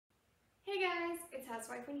Guys, it's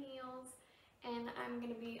Housewife in Heels, and I'm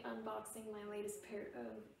going to be unboxing my latest pair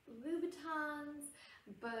of Louboutins.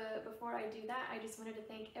 But before I do that, I just wanted to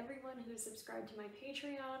thank everyone who subscribed to my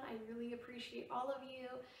Patreon. I really appreciate all of you.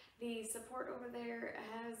 The support over there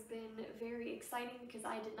has been very exciting because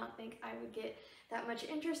I did not think I would get that much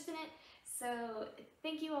interest in it. So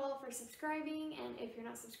thank you all for subscribing, and if you're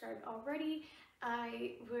not subscribed already,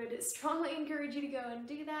 I would strongly encourage you to go and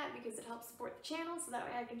do that because it helps support the channel, so that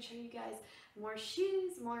way I can show you guys more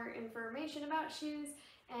shoes, more information about shoes,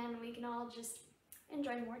 and we can all just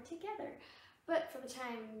enjoy more together. But for the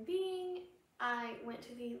time being, I went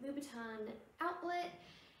to the Louboutin outlet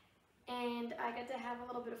and I got to have a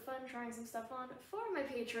little bit of fun trying some stuff on for my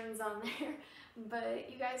patrons on there,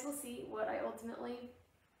 but you guys will see what I ultimately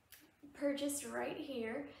purchased right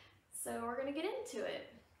here. So we're gonna get into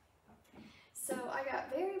it. So I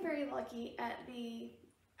got very lucky at the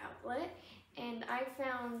outlet, and I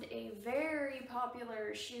found a very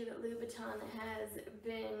popular shoe that Louboutin has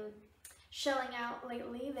been shelling out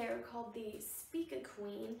lately. They're called the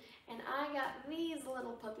Spikaqueen, and I got these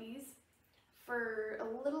little puppies for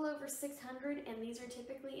a little over $600, and these are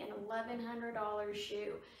typically an $1,100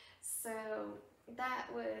 shoe. So that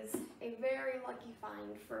was a very lucky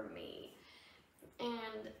find for me.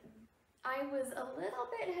 And I was a little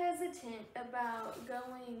bit hesitant about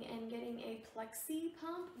going and getting a Plexi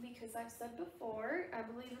pump because I've said before, I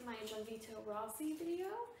believe in my Vito Rossi video,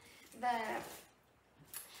 that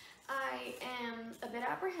I am a bit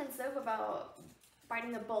apprehensive about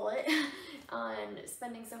biting the bullet on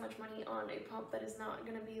spending so much money on a pump that is not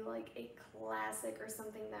going to be like a classic or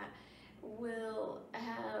something that will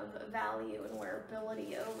have value and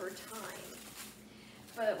wearability over time.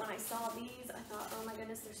 But when I saw these, I thought, oh my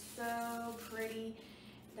goodness, they're so pretty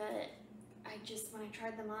that when I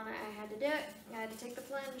tried them on, I had to do it. I had to take the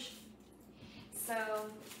plunge.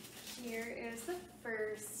 So here is the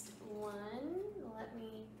first one. Let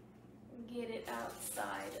me get it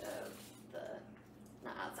outside of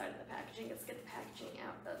not outside of the packaging, let's get the packaging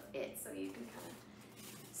out of it so you can kind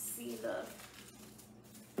of see the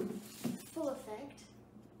full effect.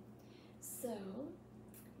 So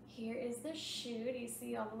here is the shoe. Do you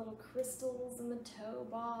see all the little crystals in the toe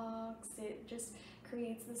box? It just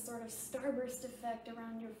creates this sort of starburst effect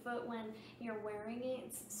around your foot when you're wearing it.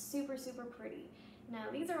 It's super pretty. Now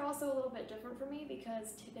these are also a little bit different for me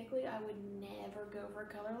because typically I would never go for a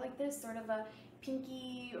color like this, sort of a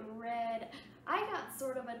pinky red. I got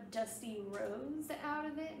sort of a dusty rose out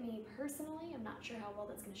of it, me personally. I'm not sure how well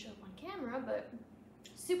that's going to show up on camera, but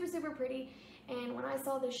super pretty. And when I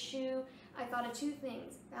saw this shoe, I thought of two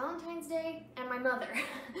things: Valentine's Day and my mother,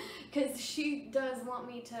 because she does want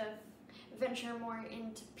me to venture more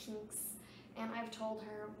into pinks. And I've told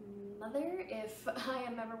her, Mother, if I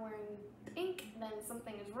am ever wearing pink, then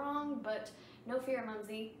something is wrong, but no fear,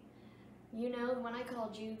 Mumsy. You know when I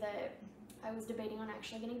called you that I was debating on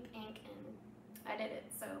actually getting pink, and I did it,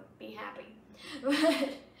 so be happy.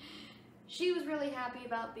 But she was really happy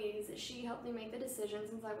about these. She helped me make the decision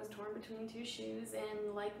since I was torn between two shoes,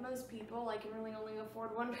 and like most people, I can really only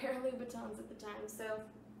afford one pair of Louboutins at the time, so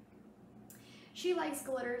she likes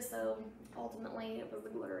glitter, so ultimately it was the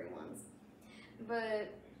glittery ones.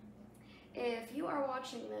 But if you are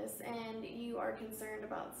watching this and you are concerned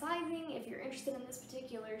about sizing, if you're interested in this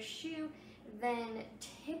particular shoe, then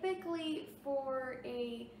typically for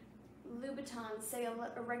a Louboutin, say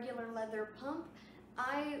a regular leather pump,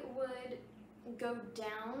 I would go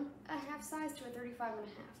down a half size to a 35.5.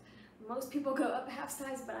 Most people go up a half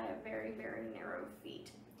size, but I have very narrow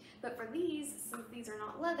feet. But for these, since these are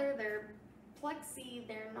not leather, they're Plexi,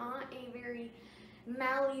 they're not a very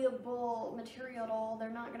malleable material at all. They're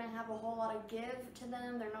not going to have a whole lot of give to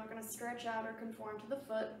them. They're not going to stretch out or conform to the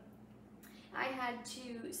foot. I had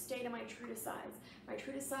to stay to my true to size. My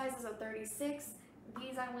true to size is a 36.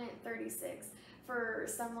 These I went 36. For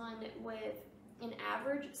someone with an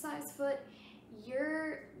average size foot,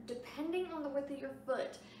 depending on the width of your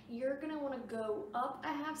foot, you're going to want to go up a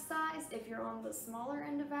half size if you're on the smaller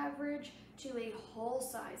end of average to a whole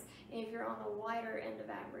size if you're on the wider end of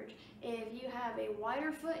average. If you have a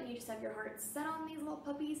wider foot and you just have your heart set on these little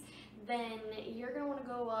puppies, then you're going to want to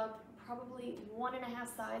go up probably 1.5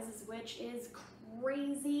 sizes, which is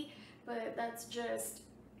crazy, but that's just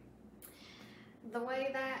the way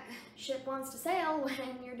that ship wants to sail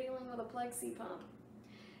when you're dealing with a Plexi pump.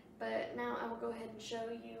 But now I will go ahead and show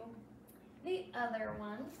you the other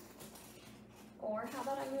one. Or how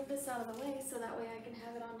about I move this out of the way so that way I can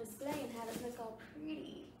have it on display and have it look all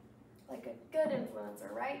pretty, like a good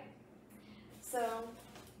influencer, right? So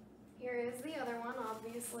here is the other one.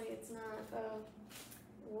 Obviously it's not a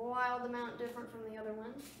wild amount different from the other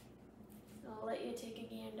one. I'll let you take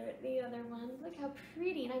a gander at the other one. Look how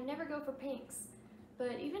pretty, and I never go for pinks.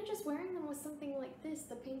 But even just wearing them with something like this,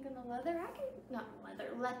 the pink and the leather,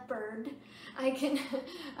 leopard, I can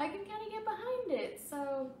kind of get behind it.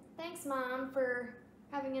 So thanks, Mom, for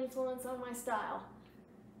having influence on my style.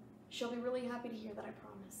 She'll be really happy to hear that, I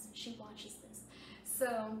promise. She watches this.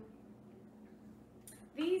 So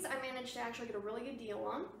these I managed to actually get a really good deal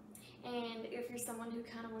on. And if you're someone who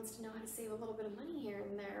kind of wants to know how to save a little bit of money here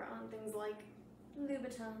and there on things like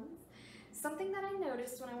Louboutins, something that I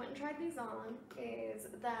noticed when I went and tried these on is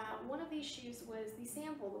that one of these shoes was the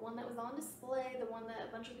sample, the one that was on display, the one that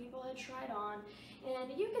a bunch of people had tried on,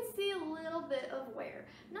 and you could see a little bit of wear.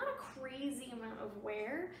 Not a crazy amount of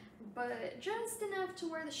wear, but just enough to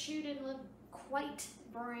where the shoe didn't look quite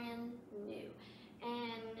brand new.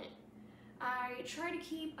 And I try to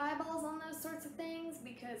keep eyeballs on those sorts of things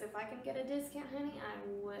because if I can get a discount, honey,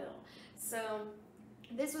 I will. So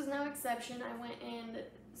this was no exception. I went and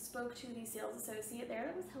spoke to the sales associate there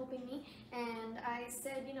that was helping me, and I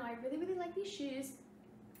said, you know, I really, really like these shoes.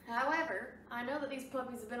 However, I know that these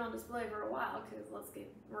puppies have been on display for a while because let's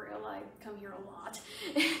get real, I come here a lot.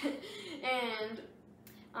 And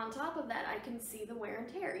on top of that, I can see the wear and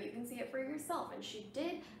tear. You can see it for yourself. And she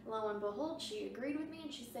did. Lo and behold, she agreed with me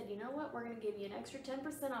and she said, you know what, we're going to give you an extra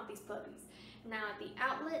 10% off these puppies. Now at the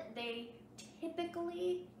outlet, they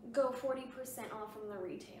typically go 40% off from the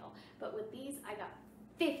retail. But with these, I got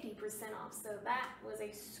 50% off. So that was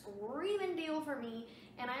a screaming deal for me.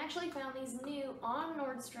 And I actually found these new on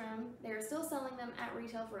Nordstrom. They're still selling them at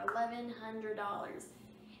retail for $1,100.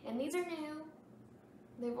 And these are new.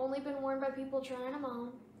 They've only been worn by people trying them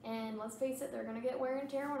on, and let's face it, they're gonna get wear and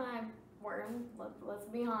tear when I wear them, let's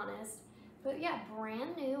be honest. But yeah,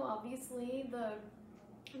 brand new. Obviously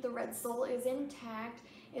the red sole is intact,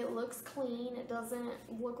 it looks clean, it doesn't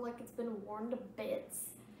look like it's been worn to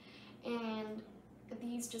bits, and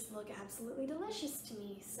these just look absolutely delicious to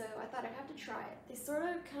me, so I thought I'd have to try it. They sort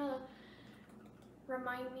of kind of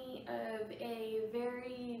remind me of a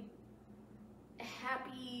very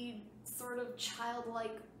happy, sort of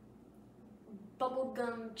childlike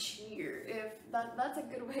bubblegum cheer, if that's a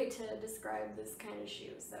good way to describe this kind of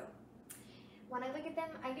shoe. So when I look at them,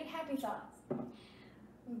 I get happy thoughts.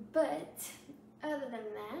 But other than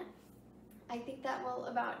that, I think that will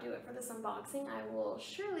about do it for this unboxing. I will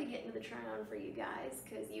surely get into the try on for you guys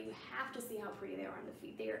because you have to see how pretty they are on the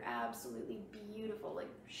feet. They are absolutely beautiful, like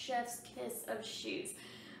chef's kiss of shoes.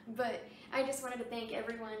 But I just wanted to thank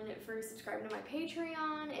everyone for subscribing to my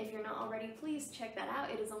Patreon. If you're not already, please check that out.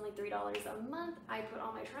 It is only $3 a month. I put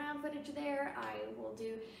all my try-on footage there. I will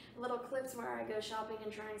do little clips where I go shopping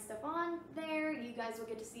and trying stuff on there. You guys will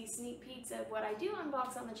get to see sneak peeks of what I do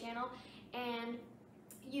unbox on the channel, and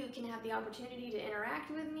you can have the opportunity to interact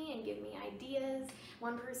with me and give me ideas.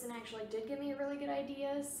 One person actually did give me a really good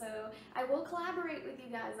idea, so I will collaborate with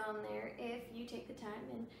you guys on there if you take the time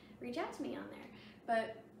and reach out to me on there.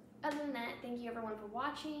 But other than that, thank you everyone for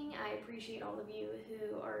watching. I appreciate all of you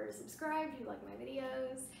who are subscribed, who like my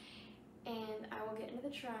videos, and I will get into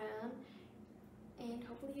the try-on, and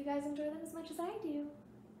hopefully you guys enjoy them as much as I do.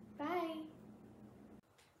 Bye!